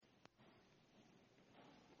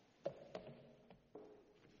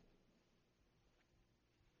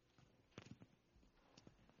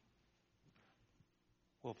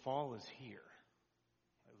Well, fall is here.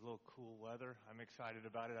 It's a little cool weather. I'm excited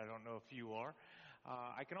about it. I don't know if you are.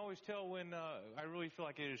 I can always tell when I really feel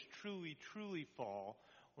like it is truly, truly fall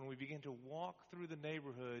when we begin to walk through the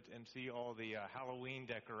neighborhoods and see all the Halloween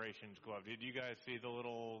decorations go up. Did you guys see the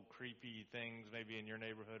little creepy things maybe in your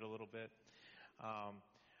neighborhood a little bit?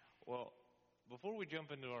 Well, before we jump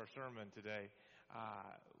into our sermon today,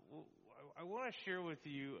 I want to share with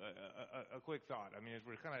you a quick thought. I mean, as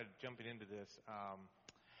we're kind of jumping into this,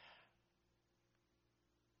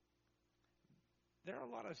 there are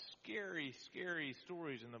a lot of scary, scary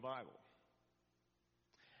stories in the Bible.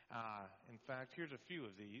 In fact, here's a few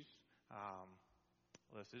of these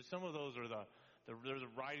listed. Some of those are there's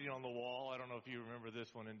a writing on the wall. I don't know if you remember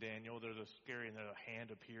this one in Daniel. There's a scary, and then a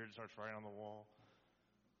hand appeared and starts writing on the wall.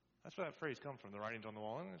 That's where that phrase comes from, the writings on the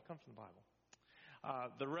wall, and it comes from the Bible.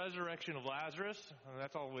 The resurrection of Lazarus,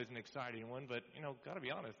 that's always an exciting one, but, got to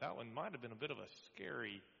be honest, that one might have been a bit of a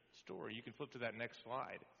scary story. You can flip to that next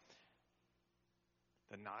slide.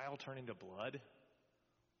 The Nile turning to blood?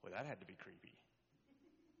 Well, that had to be creepy.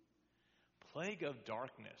 Plague of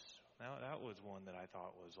darkness. Now, that was one that I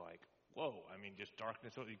thought was like, whoa, I mean, just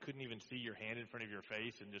darkness. You couldn't even see your hand in front of your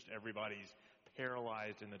face, and just everybody's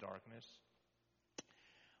paralyzed in the darkness.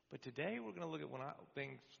 But today we're going to look at one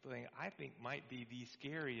I think might be the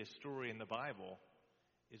scariest story in the Bible,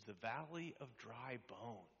 is the Valley of Dry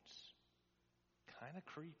Bones. Kind of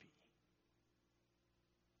creepy.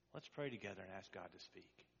 Let's pray together and ask God to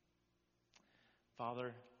speak.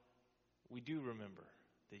 Father, we do remember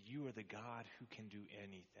that you are the God who can do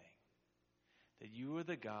anything. That you are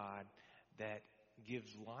the God that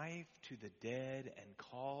gives life to the dead and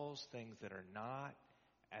calls things that are not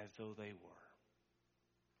as though they were.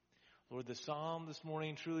 Lord, the psalm this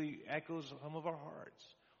morning truly echoes some of our hearts.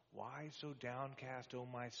 Why so downcast, O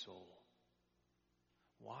my soul?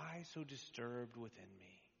 Why so disturbed within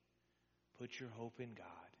me? Put your hope in God,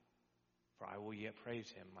 for I will yet praise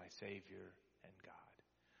him, my Savior and God.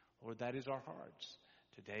 Lord, that is our hearts.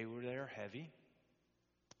 Today they are heavy.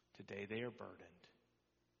 Today they are burdened.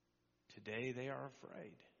 Today they are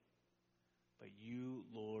afraid. But you,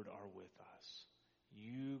 Lord, are with us.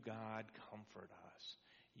 You, God, comfort us.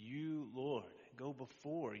 You, Lord, go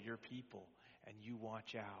before your people, and you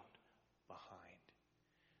watch out behind.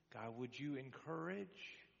 God, would you encourage?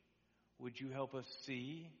 Would you help us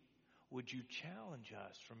see? Would you challenge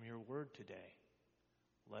us from your word today?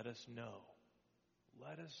 Let us know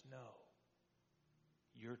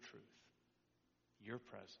your truth, your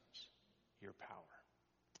presence, your power.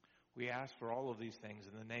 We ask for all of these things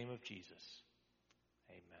in the name of Jesus.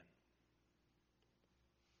 Amen.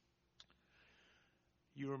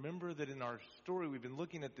 You remember that in our story we've been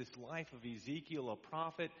looking at this life of Ezekiel, a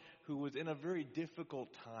prophet who was in a very difficult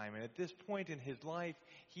time. And at this point in his life,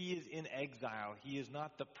 he is in exile. He is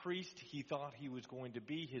not the priest he thought he was going to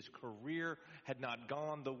be. His career had not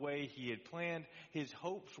gone the way he had planned. His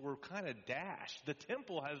hopes were kind of dashed. The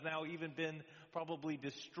temple has now even been probably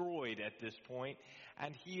destroyed at this point.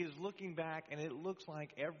 And he is looking back, and it looks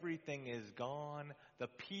like everything is gone. The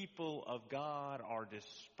people of God are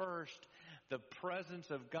dispersed. The presence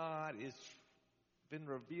of God is been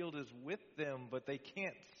revealed as with them, but they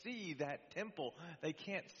can't see that temple. They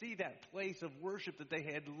can't see that place of worship that they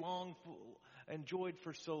had enjoyed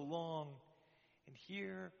for so long. And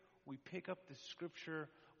here we pick up the scripture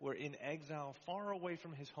where in exile, far away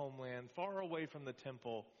from his homeland, far away from the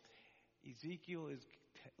temple, Ezekiel is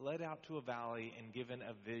led out to a valley and given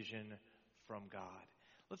a vision from God.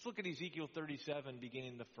 Let's look at Ezekiel 37,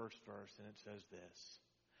 beginning the first verse, and it says this.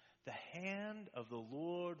 The hand of the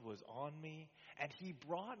Lord was on me, and he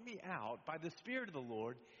brought me out by the Spirit of the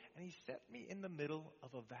Lord, and he set me in the middle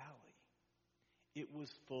of a valley. It was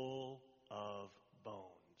full of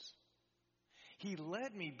bones. He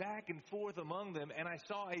led me back and forth among them, and I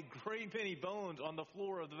saw a great many bones on the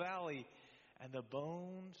floor of the valley, and the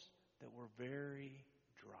bones that were very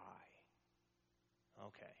dry.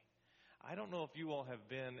 Okay. I don't know if you all have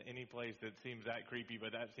been any place that seems that creepy,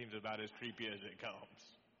 but that seems about as creepy as it comes.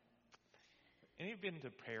 Any of you been to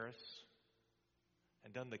Paris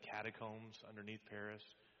and done the catacombs underneath Paris?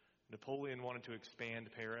 Napoleon wanted to expand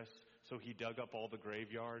Paris, so he dug up all the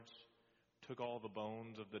graveyards, took all the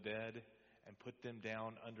bones of the dead, and put them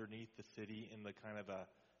down underneath the city in the kind of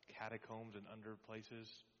catacombs and under places.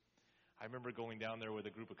 I remember going down there with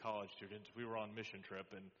a group of college students. We were on mission trip,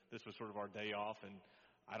 and this was sort of our day off, and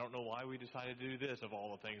I don't know why we decided to do this of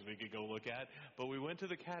all the things we could go look at, but we went to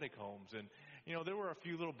the catacombs, and there were a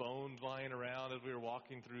few little bones lying around as we were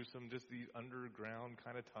walking through just these underground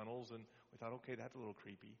kind of tunnels, and we thought, okay, that's a little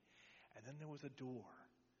creepy. And then there was a door,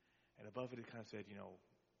 and above it kind of said,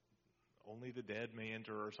 only the dead may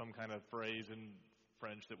enter, or some kind of phrase in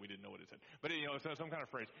French that we didn't know what it said. But, so some kind of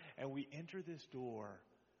phrase. And we enter this door,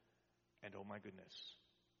 and oh my goodness,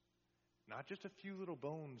 not just a few little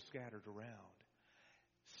bones scattered around,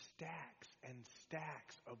 stacks and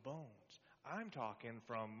stacks of bones. I'm talking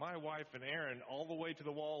from my wife and Aaron all the way to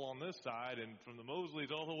the wall on this side, and from the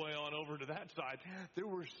Mosleys all the way on over to that side. There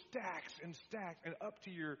were stacks and stacks, and up to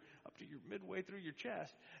your midway through your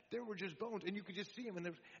chest, there were just bones, and you could just see them, and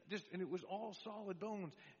it was all solid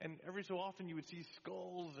bones. And every so often you would see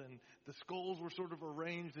skulls, and the skulls were sort of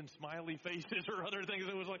arranged in smiley faces or other things.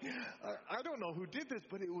 It was like, I don't know who did this,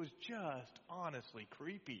 but it was just honestly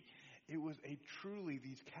creepy. It was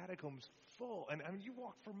these catacombs full, and I mean, you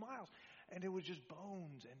walked for miles. And it was just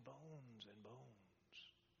bones and bones and bones.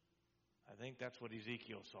 I think that's what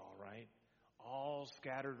Ezekiel saw, right? All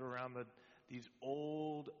scattered around these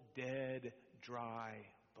old, dead, dry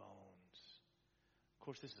bones. Of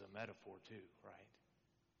course, this is a metaphor too, right?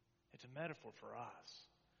 It's a metaphor for us.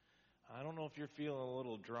 I don't know if you're feeling a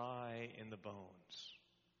little dry in the bones,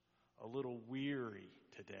 a little weary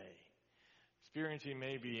today, experiencing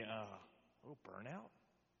maybe a little burnout.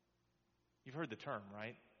 You've heard the term,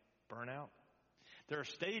 right? Burnout. There are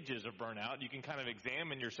stages of burnout. You can kind of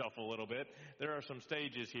examine yourself a little bit. There are some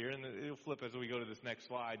stages here, and it'll flip as we go to this next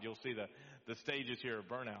slide. You'll see the stages here of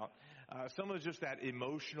burnout. Some of it's just that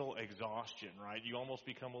emotional exhaustion, right? You almost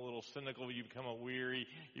become a little cynical. You become weary.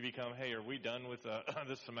 You become, hey, are we done with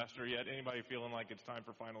this semester yet? Anybody feeling like it's time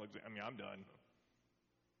for final exam? I mean, I'm done.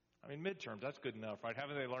 I mean, midterms, that's good enough, right?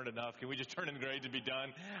 Haven't they learned enough? Can we just turn in grades and be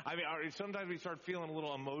done? I mean, sometimes we start feeling a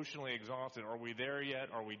little emotionally exhausted. Are we there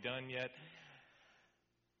yet? Are we done yet?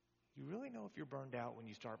 You really know if you're burned out when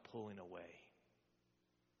you start pulling away,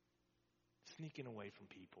 sneaking away from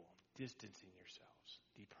people, distancing yourselves,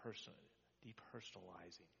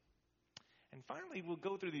 depersonalizing. And finally, we'll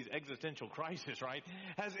go through these existential crises, right?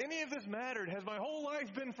 Has any of this mattered? Has my whole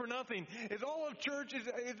life been for nothing? Is all of church, is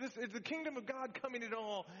the kingdom of God coming at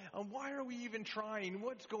all? Why are we even trying?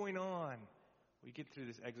 What's going on? We get through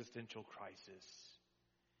this existential crisis.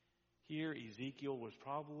 Here, Ezekiel was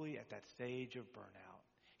probably at that stage of burnout.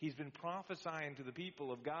 He's been prophesying to the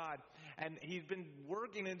people of God, and he's been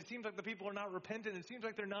working, and it seems like the people are not repentant. It seems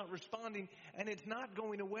like they're not responding, and it's not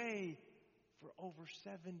going away for over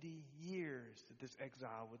 70 years that this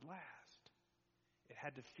exile would last. It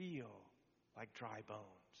had to feel like dry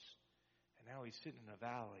bones. And now he's sitting in a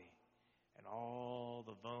valley, and all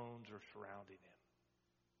the bones are surrounding him.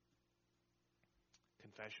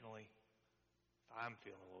 Confessionally, I'm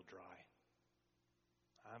feeling a little dry.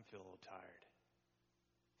 I'm feeling a little tired.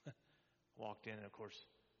 Walked in, and of course,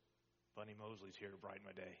 Bunny Mosley's here to brighten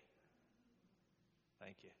my day.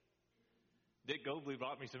 Thank you. Dick Gobley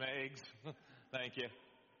brought me some eggs. Thank you.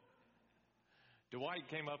 Dwight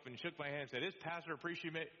came up and shook my hand and said, "It's Pastor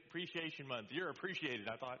Appreciation Month. You're appreciated."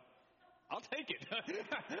 I thought, I'll take it.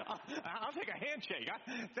 I'll take a handshake.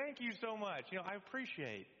 Thank you so much. I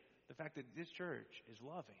appreciate the fact that this church is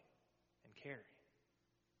loving and caring.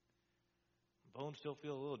 Bones still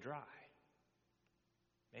feel a little dry.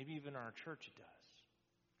 Maybe even our church does.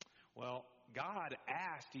 Well, God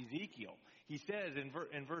asked Ezekiel. He says in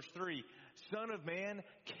verse 3, "Son of man,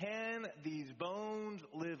 can these bones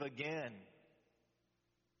live again?"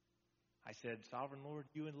 I said, "Sovereign Lord,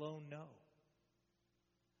 you alone know."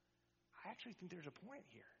 I actually think there's a point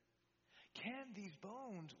here. Can these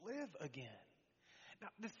bones live again? Now,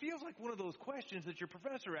 this feels like one of those questions that your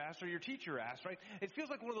professor asked or your teacher asked, right? It feels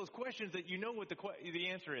like one of those questions that you know what the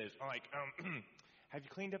answer is. Like, have you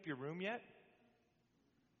cleaned up your room yet?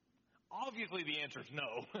 Obviously, the answer is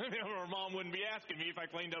no. Or Mom wouldn't be asking me if I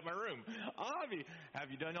cleaned up my room. Have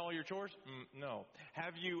you done all your chores? No.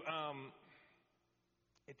 Have you,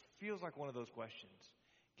 it feels like one of those questions.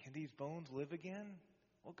 Can these bones live again?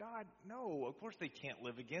 Well, God, no. Of course they can't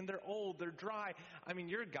live again. They're old. They're dry. I mean,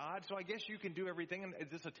 you're God, so I guess you can do everything. And is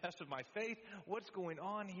this a test of my faith? What's going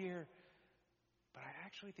on here? But I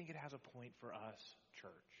actually think it has a point for us,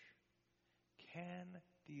 church. Can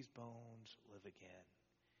these bones live again?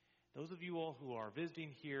 Those of you all who are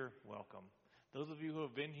visiting here, welcome. Those of you who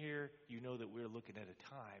have been here, you know that we're looking at a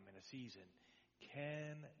time and a season.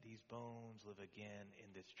 Can these bones live again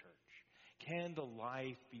in this church? Can the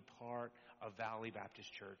life be part of Valley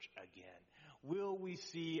Baptist Church again? Will we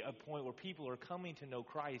see a point where people are coming to know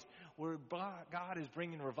Christ, where God is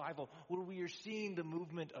bringing revival, where we are seeing the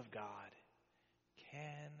movement of God?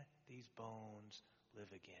 Can these bones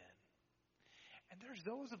live again? And there's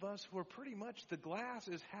those of us who are pretty much the glass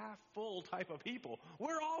is half full type of people.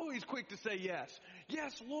 We're always quick to say yes.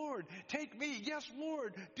 Yes, Lord, take me. Yes,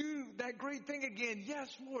 Lord, do that great thing again.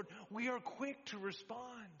 Yes, Lord. We are quick to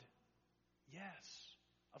respond. Yes,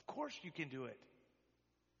 of course you can do it.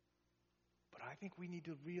 But I think we need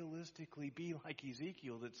to realistically be like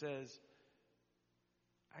Ezekiel that says,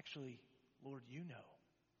 actually, Lord, you know.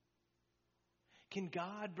 Can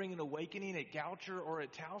God bring an awakening at Goucher or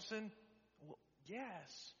at Towson? Well,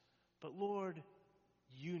 yes. But Lord,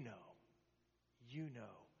 you know. You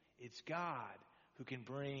know. It's God who can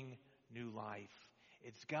bring new life.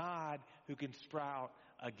 It's God who can sprout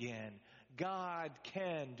again. God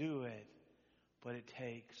can do it. But it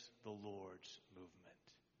takes the Lord's movement.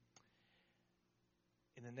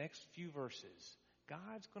 In the next few verses,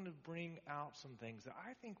 God's going to bring out some things that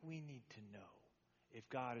I think we need to know if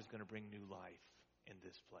God is going to bring new life in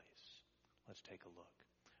this place. Let's take a look.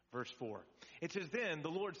 Verse 4. It says, Then the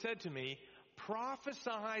Lord said to me,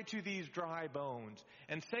 prophesy to these dry bones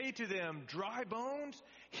and say to them, dry bones,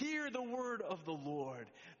 hear the word of the Lord.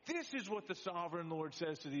 This is what the sovereign Lord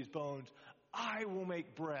says to these bones. I will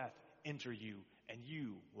make breath enter you and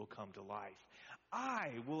you will come to life. I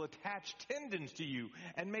will attach tendons to you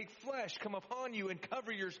and make flesh come upon you and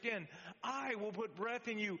cover your skin. I will put breath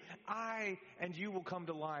in you. And you will come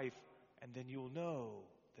to life. And then you will know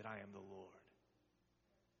that I am the Lord.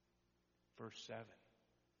 Verse 7.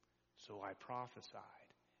 So I prophesied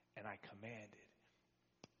and I commanded.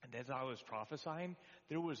 And as I was prophesying,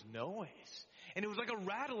 there was noise. And it was like a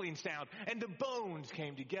rattling sound. And the bones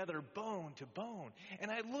came together, bone to bone. And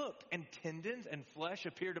I looked, and tendons and flesh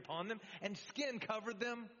appeared upon them, and skin covered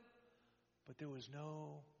them. But there was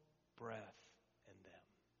no breath in them.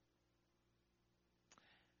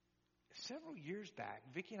 Several years back,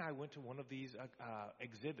 Vicki and I went to one of these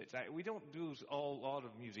exhibits. We don't do a lot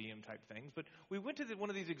of museum type things, but we went to one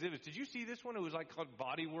of these exhibits. Did you see this one? It was like called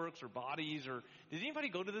Body Works or Bodies, or did anybody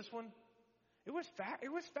go to this one? It was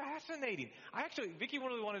fascinating. Vicki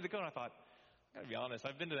really wanted to go, and I thought, I gotta be honest,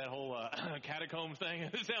 I've been to that whole catacomb thing.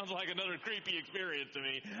 It sounds like another creepy experience to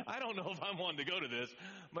me. I don't know if I'm wanting to go to this,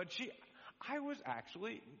 but I was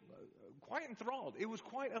actually quite enthralled. It was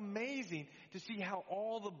quite amazing to see how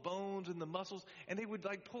all the bones and the muscles, and they would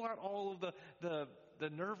like pull out all of the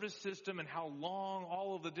nervous system and how long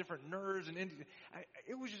all of the different nerves and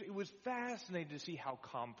it was fascinating to see how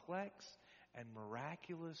complex and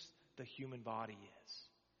miraculous the human body is.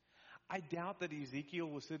 I doubt that Ezekiel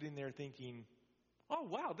was sitting there thinking, oh,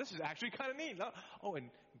 wow, this is actually kind of neat. Oh, and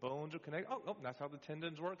bones are connected. Oh, that's how the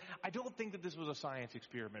tendons work. I don't think that this was a science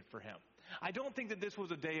experiment for him. I don't think that this was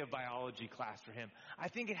a day of biology class for him. I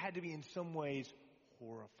think it had to be in some ways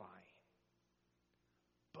horrifying.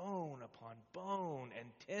 Bone upon bone and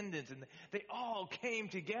tendons, and they all came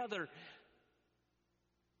together.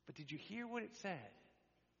 But did you hear what it said?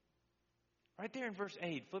 Right there in verse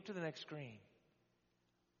 8, flip to the next screen.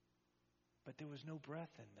 But there was no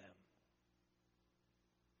breath in them.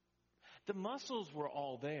 The muscles were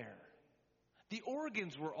all there. The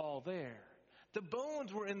organs were all there. The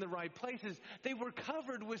bones were in the right places. They were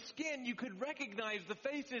covered with skin. You could recognize the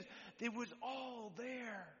faces. It was all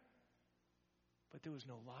there. But there was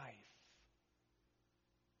no life.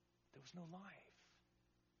 There was no life.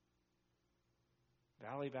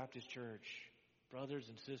 Valley Baptist Church, brothers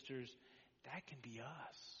and sisters, that can be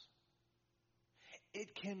us.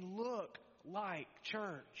 It can look like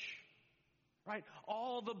church. Right?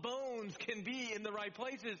 All the bones can be in the right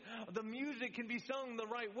places. The music can be sung the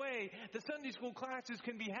right way. The Sunday school classes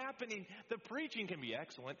can be happening. The preaching can be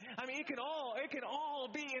excellent. I mean, it can all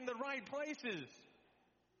be in the right places.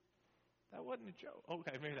 That wasn't a joke.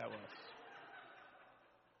 Okay, maybe that was.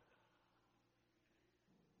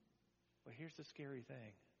 But here's the scary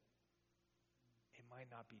thing. It might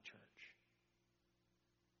not be church.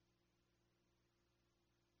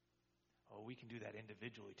 Oh, we can do that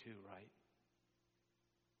individually too, right?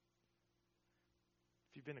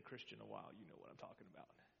 If you've been a Christian a while, you know what I'm talking about.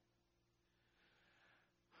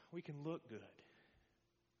 We can look good.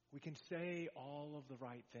 We can say all of the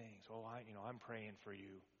right things. Oh, I'm praying for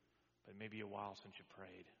you, but maybe a while since you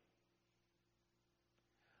prayed.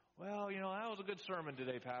 Well, that was a good sermon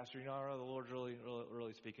today, Pastor. The Lord's really, really,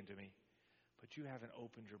 really speaking to me. But you haven't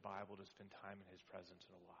opened your Bible to spend time in His presence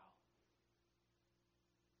in a while.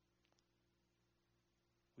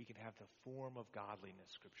 We can have the form of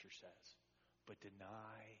godliness, Scripture says, but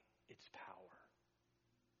deny its power.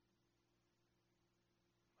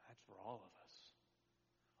 That's for all of us.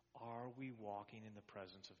 Are we walking in the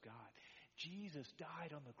presence of God? Jesus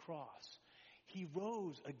died on the cross. He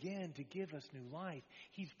rose again to give us new life.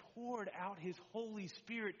 He's poured out His Holy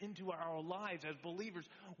Spirit into our lives as believers.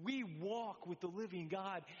 We walk with the living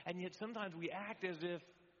God, and yet sometimes we act as if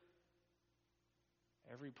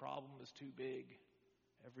every problem is too big,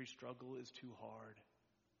 every struggle is too hard.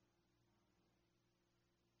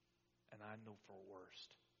 And and I know for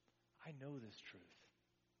worst. I know this truth.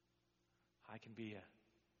 I can be an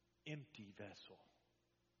empty vessel,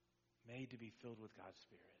 made to be filled with God's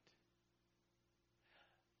Spirit.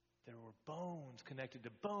 There were bones connected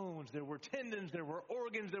to bones. There were tendons. There were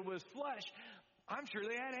organs. There was flesh. I'm sure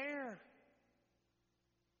they had hair.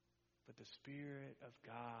 But the Spirit of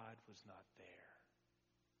God was not there.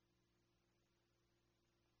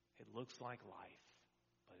 It looks like life,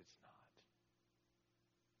 but it's not.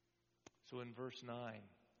 So in verse 9,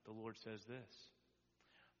 the Lord says this: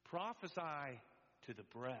 prophesy to the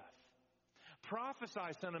breath.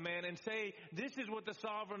 Prophesy, Son of Man, and say, this is what the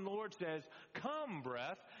sovereign Lord says. Come,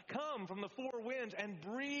 breath, come from the four winds and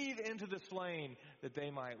breathe into the slain that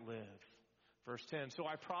they might live. Verse 10, so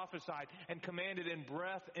I prophesied and commanded, and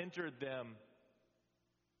breath entered them,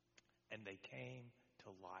 and they came to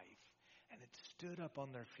life. And it stood up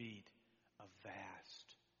on their feet, a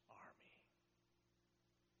vast army.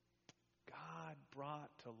 God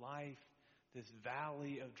brought to life this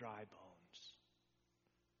valley of dry bones.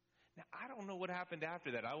 Now, I don't know what happened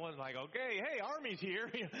after that. I wasn't like, okay, hey, army's here.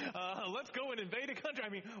 Let's go and invade a country. I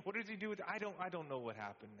mean, what does he do with it? I don't know what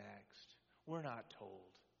happened next. We're not told.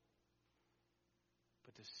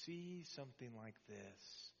 But to see something like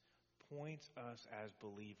this points us as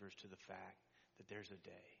believers to the fact that there's a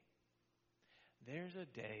day. There's a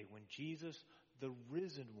day when Jesus, the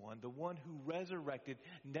risen one, the one who resurrected,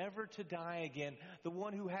 never to die again, the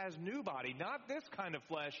one who has new body, not this kind of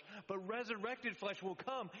flesh, but resurrected flesh will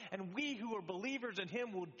come, and we who are believers in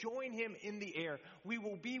him will join him in the air. We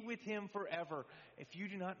will be with him forever. If you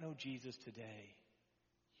do not know Jesus today,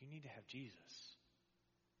 you need to have Jesus.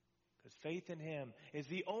 Because faith in him is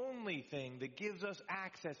the only thing that gives us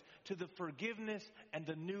access to the forgiveness and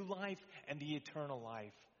the new life and the eternal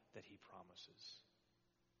life that he promises.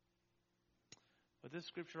 But this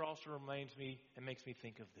scripture also reminds me and makes me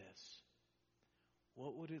think of this.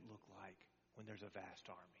 What would it look like when there's a vast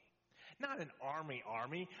army? Not an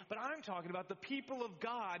army, but I'm talking about the people of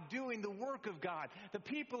God doing the work of God. The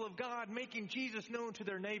people of God making Jesus known to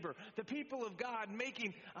their neighbor. The people of God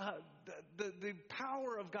making the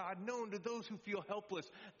power of God known to those who feel helpless.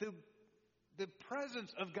 The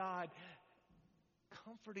presence of God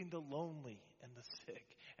comforting the lonely and the sick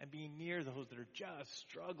and being near those that are just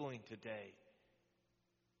struggling today.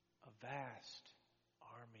 A vast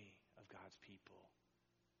army of God's people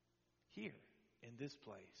here in this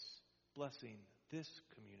place, blessing this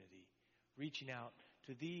community, reaching out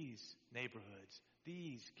to these neighborhoods,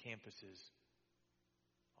 these campuses,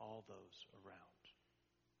 all those around.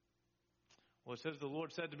 Well, it says the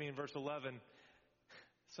Lord said to me in verse 11,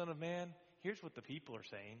 Son of man, here's what the people are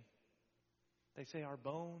saying. They say our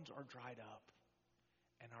bones are dried up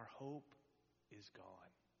and our hope is gone.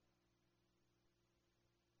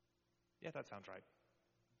 Yeah, that sounds right.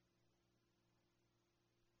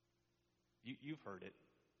 You've heard it.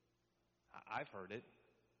 I've heard it.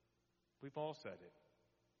 We've all said it.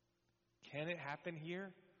 Can it happen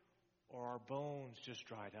here? Or are bones just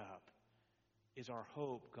dried up? Is our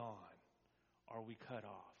hope gone? Are we cut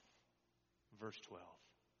off? Verse 12.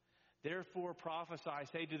 Therefore prophesy,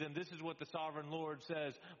 say to them, this is what the sovereign Lord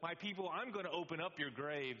says. My people, I'm going to open up your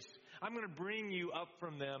graves. I'm going to bring you up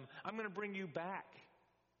from them. I'm going to bring you back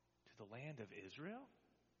to the land of Israel.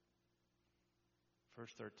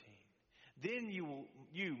 Verse 13. Then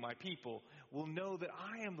you, my people, will know that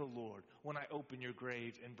I am the Lord when I open your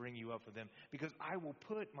graves and bring you up from them, because I will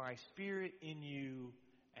put my spirit in you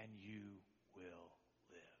and you will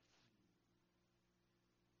live.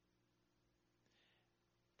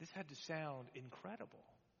 This had to sound incredible.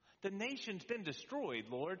 The nation's been destroyed,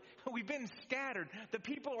 Lord. We've been scattered. The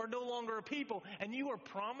people are no longer a people, and you are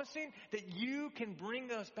promising that you can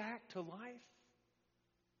bring us back to life?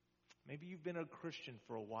 Maybe you've been a Christian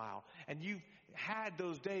for a while and you've had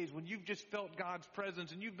those days when you've just felt God's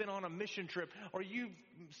presence and you've been on a mission trip, or you've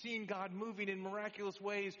seen God moving in miraculous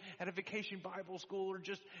ways at a vacation Bible school, or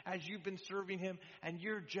just as you've been serving him, and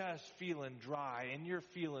you're just feeling dry and you're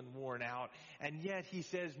feeling worn out. And yet he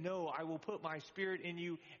says, no, I will put my spirit in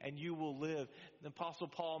you and you will live. The Apostle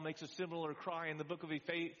Paul makes a similar cry in the book of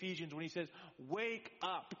Ephesians when he says, wake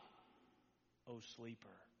up, O sleeper.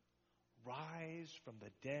 Rise from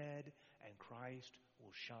the dead, and Christ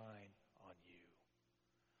will shine on you.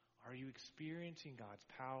 Are you experiencing God's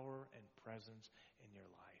power and presence in your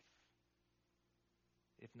life?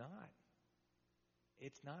 If not,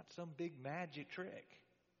 it's not some big magic trick.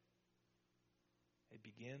 It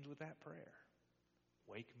begins with that prayer.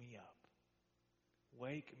 Wake me up.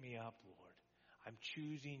 Wake me up, Lord. I'm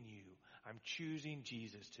choosing you. I'm choosing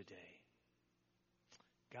Jesus today.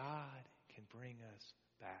 God can bring us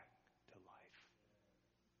back to life.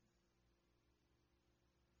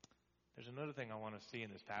 There's another thing I want to see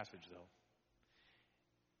in this passage, though.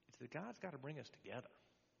 It's that God's got to bring us together.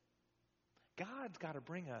 God's got to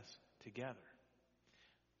bring us together.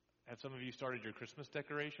 Have some of you started your Christmas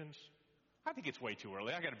decorations? I think it's way too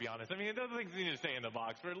early. I got to be honest. I mean, those things need to stay in the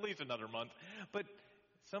box for at least another month. But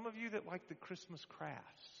some of you that like the Christmas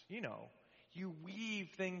crafts, you weave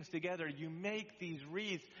things together. You make these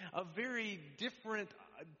wreaths of very different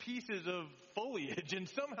pieces of foliage, and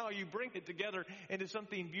somehow you bring it together into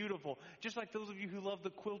something beautiful. Just like those of you who love the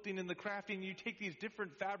quilting and the crafting, you take these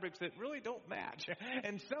different fabrics that really don't match,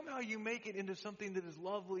 and somehow you make it into something that is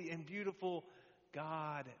lovely and beautiful.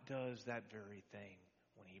 God does that very thing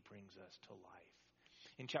when He brings us to life.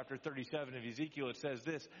 In chapter 37 of Ezekiel, it says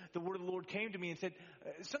this: the word of the Lord came to me and said,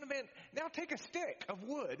 Son of man, now take a stick of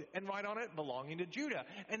wood and write on it belonging to Judah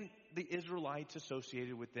and the Israelites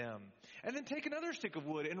associated with them. And then take another stick of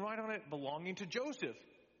wood and write on it belonging to Joseph,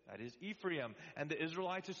 that is Ephraim, and the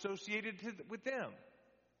Israelites associated with them.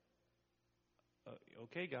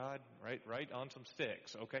 Okay, God, write on some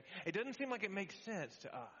sticks, okay? It doesn't seem like it makes sense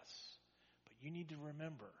to us. But you need to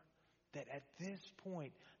remember that at this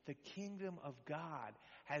point, the kingdom of God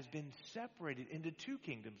has been separated into two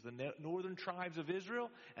kingdoms. The northern tribes of Israel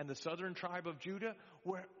and the southern tribe of Judah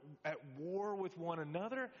were at war with one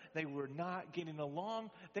another. They were not getting along.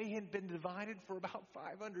 They had been divided for about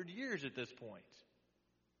 500 years at this point.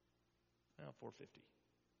 Well, 450.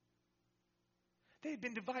 They had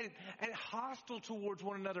been divided and hostile towards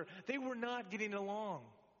one another. They were not getting along.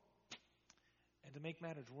 And to make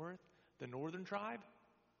matters worse, the northern tribe,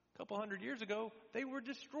 a couple hundred years ago, they were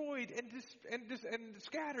destroyed and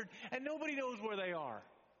scattered, and nobody knows where they are.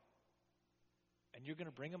 And you're going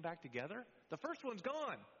to bring them back together? The first one's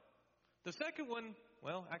gone. The second one,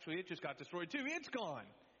 well, actually, it just got destroyed too. It's gone.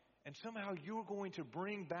 And somehow you're going to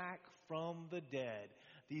bring back from the dead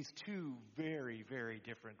these two very, very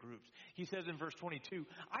different groups. He says in verse 22,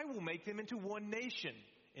 I will make them into one nation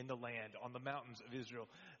in the land on the mountains of Israel.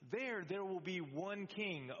 There will be one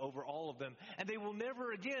king over all of them, and they will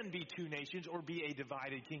never again be two nations or be a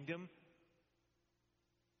divided kingdom.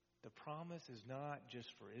 The promise is not just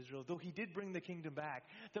for Israel, though He did bring the kingdom back.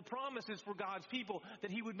 The promise is for God's people,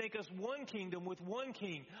 that He would make us one kingdom with one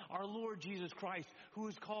king, our Lord Jesus Christ, who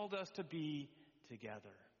has called us to be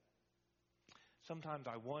together. Sometimes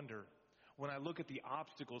I wonder, when I look at the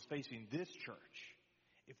obstacles facing this church,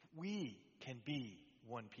 if we can be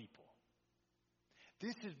one people.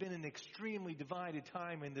 This has been an extremely divided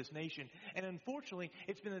time in this nation, and unfortunately,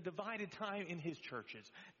 it's been a divided time in His churches.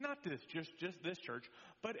 Not just this church,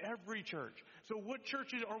 but every church. So what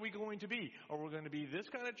churches are we going to be? Are we going to be this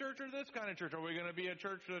kind of church or this kind of church? Are we going to be a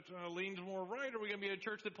church that leans more right? Are we going to be a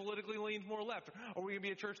church that politically leans more left? Are we going to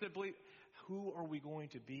be a church that believes? Who are we going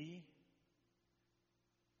to be?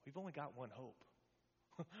 We've only got one hope.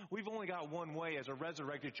 We've only got one way as a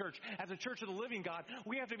resurrected church. As a church of the living God,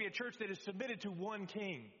 we have to be a church that is submitted to one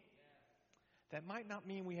king. That might not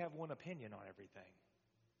mean we have one opinion on everything,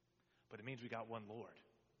 but it means we got one Lord.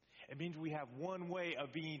 It means we have one way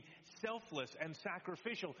of being selfless and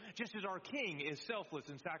sacrificial, just as our King is selfless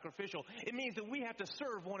and sacrificial. It means that we have to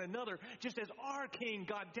serve one another, just as our King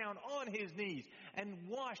got down on His knees and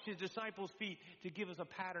washed His disciples' feet to give us a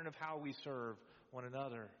pattern of how we serve one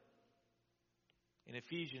another. In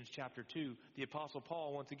Ephesians chapter 2, the Apostle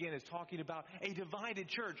Paul once again is talking about a divided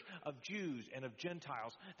church of Jews and of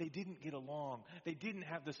Gentiles. They didn't get along. They didn't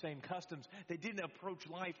have the same customs. They didn't approach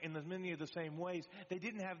life in many of the same ways. They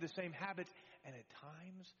didn't have the same habits. And at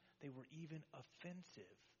times, they were even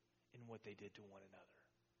offensive in what they did to one another.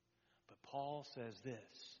 But Paul says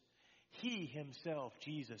this: He Himself,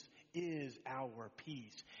 Jesus, is our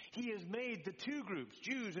peace. He has made the two groups,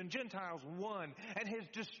 Jews and Gentiles, one, and has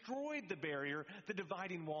destroyed the barrier, the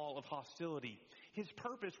dividing wall of hostility. His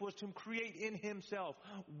purpose was to create in Himself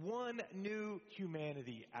one new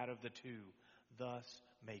humanity out of the two, thus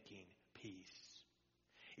making peace.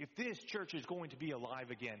 If this church is going to be alive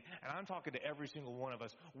again, and I'm talking to every single one of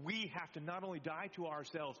us, we have to not only die to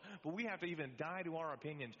ourselves, but we have to even die to our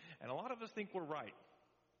opinions. And a lot of us think we're right.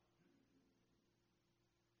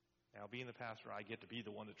 Now, being the pastor, I get to be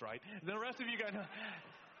the one that's right. The rest of you guys,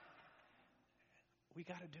 we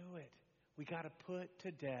got to do it. We got to put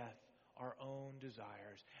to death our own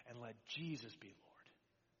desires and let Jesus be Lord.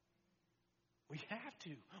 We have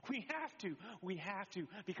to. We have to. We have to.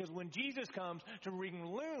 Because when Jesus comes to bring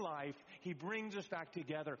new life, He brings us back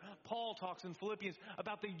together. Paul talks in Philippians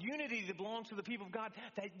about the unity that belongs to the people of God.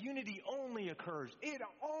 That unity only occurs. It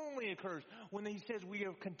only occurs when He says we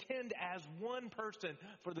are contend as one person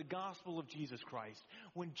for the gospel of Jesus Christ.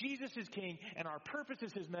 When Jesus is King and our purpose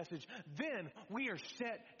is His message, then we are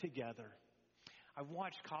set together. I've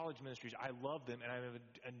watched college ministries. I love them, and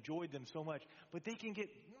I've enjoyed them so much. But they can get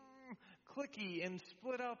cliquey and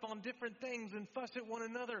split up on different things and fuss at one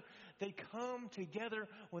another. They come together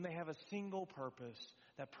when they have a single purpose,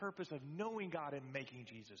 that purpose of knowing God and making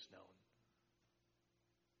Jesus known.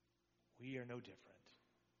 We are no different.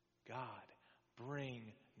 God,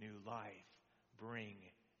 bring new life. Bring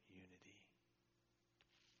unity.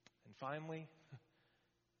 And finally,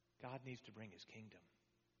 God needs to bring His kingdom.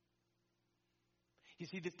 You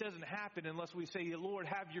see, this doesn't happen unless we say, Lord,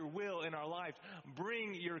 have your will in our lives.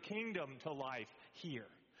 Bring your kingdom to life here.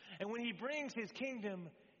 And when He brings His kingdom,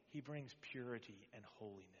 He brings purity and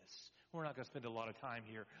holiness. We're not going to spend a lot of time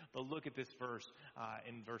here, but look at this verse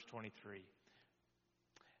in verse 23.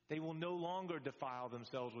 They will no longer defile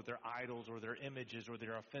themselves with their idols or their images or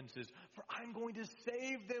their offenses, for I'm going to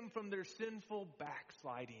save them from their sinful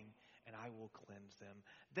backsliding, and I will cleanse them.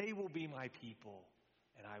 They will be my people,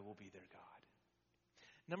 and I will be their God.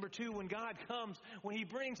 Number two, when God comes, when He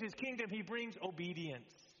brings His kingdom, He brings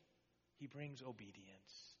obedience. He brings obedience.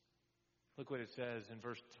 Look what it says in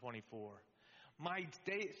verse 24. My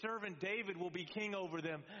servant David will be king over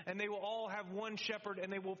them, and they will all have one shepherd,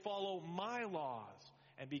 and they will follow my laws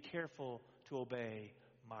and be careful to obey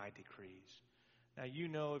my decrees. Now, if you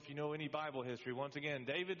know any Bible history, once again,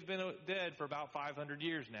 David's been dead for about 500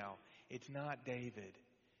 years now. It's not David.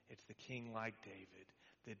 It's the king like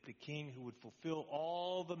David. The king who would fulfill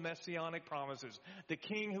all the messianic promises. The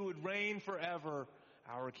king who would reign forever,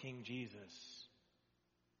 our King Jesus.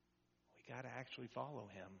 We got to actually follow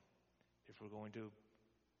Him if we're going to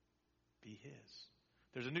be His.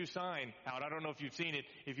 There's a new sign out. I don't know if you've seen it.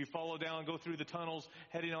 If you follow down, go through the tunnels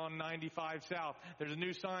heading on 95 South, there's a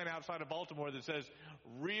new sign outside of Baltimore that says,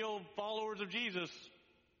 real followers of Jesus,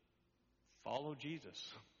 follow Jesus.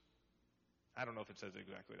 I don't know if it says it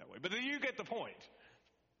exactly that way, but you get the point.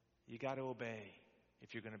 You got to obey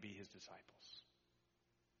if you're going to be His disciples.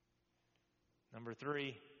 Number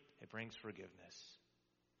three, it brings forgiveness.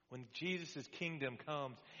 When Jesus' kingdom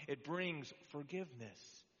comes, it brings forgiveness.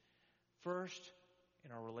 First,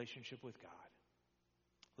 in our relationship with God.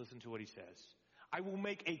 Listen to what He says. I will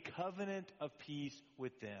make a covenant of peace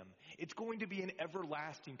with them. It's going to be an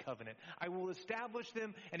everlasting covenant. I will establish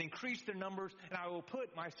them and increase their numbers, and I will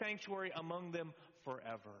put my sanctuary among them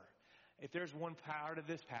forever. If there's one part of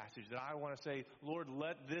this passage that I want to say, Lord,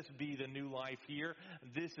 let this be the new life here,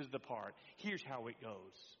 this is the part. Here's how it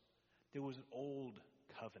goes. There was an old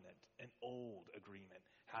covenant, an old agreement.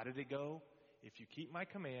 How did it go? If you keep my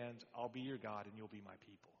commands, I'll be your God and you'll be my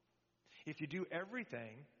people. If you do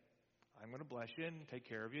everything, I'm going to bless you and take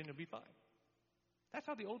care of you and you'll be fine. That's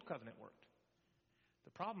how the old covenant worked.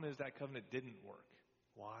 The problem is that covenant didn't work.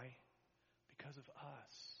 Why? Because of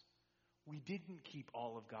us. We didn't keep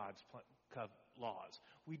all of God's laws.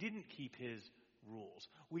 We didn't keep His rules.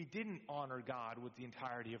 We didn't honor God with the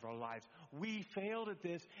entirety of our lives. We failed at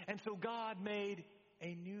this, and so God made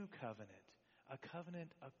a new covenant, a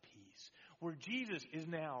covenant of peace, where Jesus is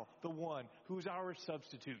now the one who's our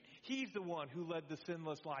substitute. He's the one who led the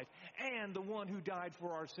sinless life and the one who died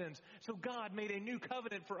for our sins. So God made a new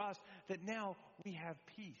covenant for us that now we have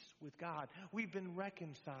peace with God. We've been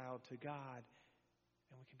reconciled to God,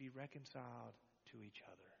 and we can be reconciled to each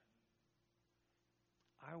other.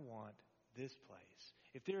 I want this place.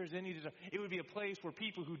 If there is any desire, it would be a place where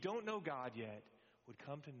people who don't know God yet would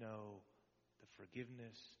come to know the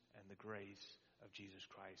forgiveness and the grace of Jesus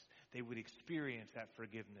Christ. They would experience that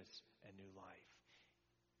forgiveness and new life.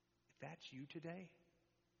 If that's you today,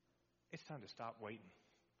 it's time to stop waiting.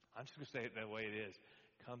 I'm just going to say it that way it is.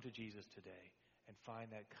 Come to Jesus today and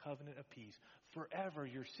find that covenant of peace. Forever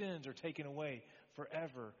your sins are taken away.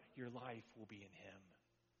 Forever your life will be in Him.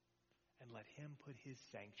 And let Him put His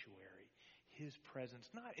sanctuary, His presence,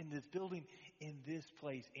 not in this building, in this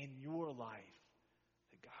place, in your life,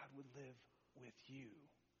 that God would live with you.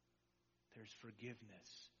 There's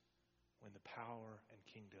forgiveness when the power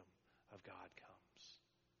and kingdom of God comes.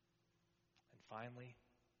 And finally,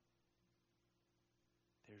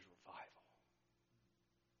 there's revival.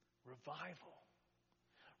 Revival.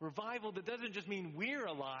 Revival that doesn't just mean we're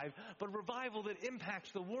alive, but revival that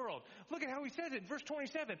impacts the world. Look at how He says it, verse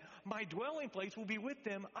 27. My dwelling place will be with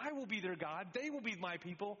them. I will be their God. They will be my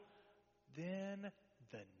people. Then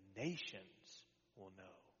the nations will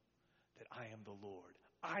know that I am the Lord.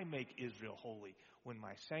 I make Israel holy when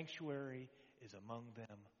my sanctuary is among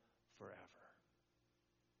them forever.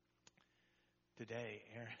 Today,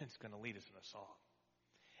 Aaron's going to lead us in a song.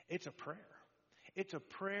 It's a prayer. It's a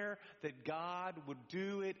prayer that God would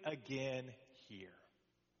do it again here.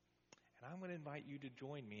 And I'm going to invite you to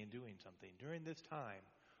join me in doing something. During this time,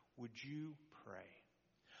 would you pray?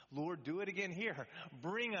 Lord, do it again here.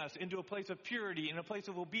 Bring us into a place of purity, in a place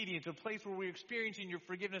of obedience, a place where we're experiencing your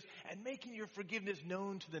forgiveness and making your forgiveness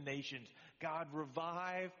known to the nations. God,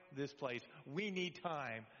 revive this place. We need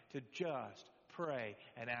time to just pray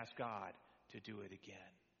and ask God to do it again.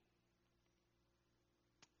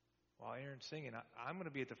 While Aaron's singing, I'm going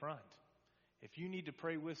to be at the front. If you need to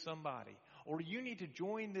pray with somebody, or you need to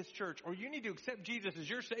join this church, or you need to accept Jesus as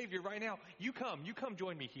your Savior right now, you come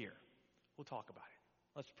join me here. We'll talk about it.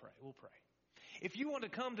 Let's pray. We'll pray. If you want to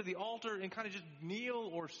come to the altar and kind of just kneel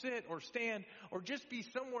or sit or stand or just be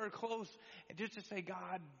somewhere close and just to say,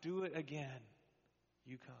 God, do it again,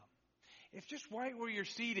 you come. If just right where you're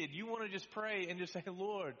seated, you want to just pray and just say,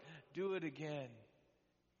 Lord, do it again,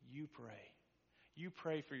 you pray. You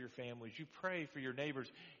pray for your families. You pray for your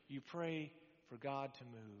neighbors. You pray for God to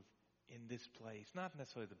move in this place, not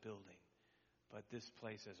necessarily the building, but this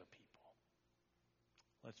place as a people.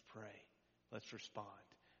 Let's pray. Let's respond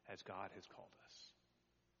as God has called us.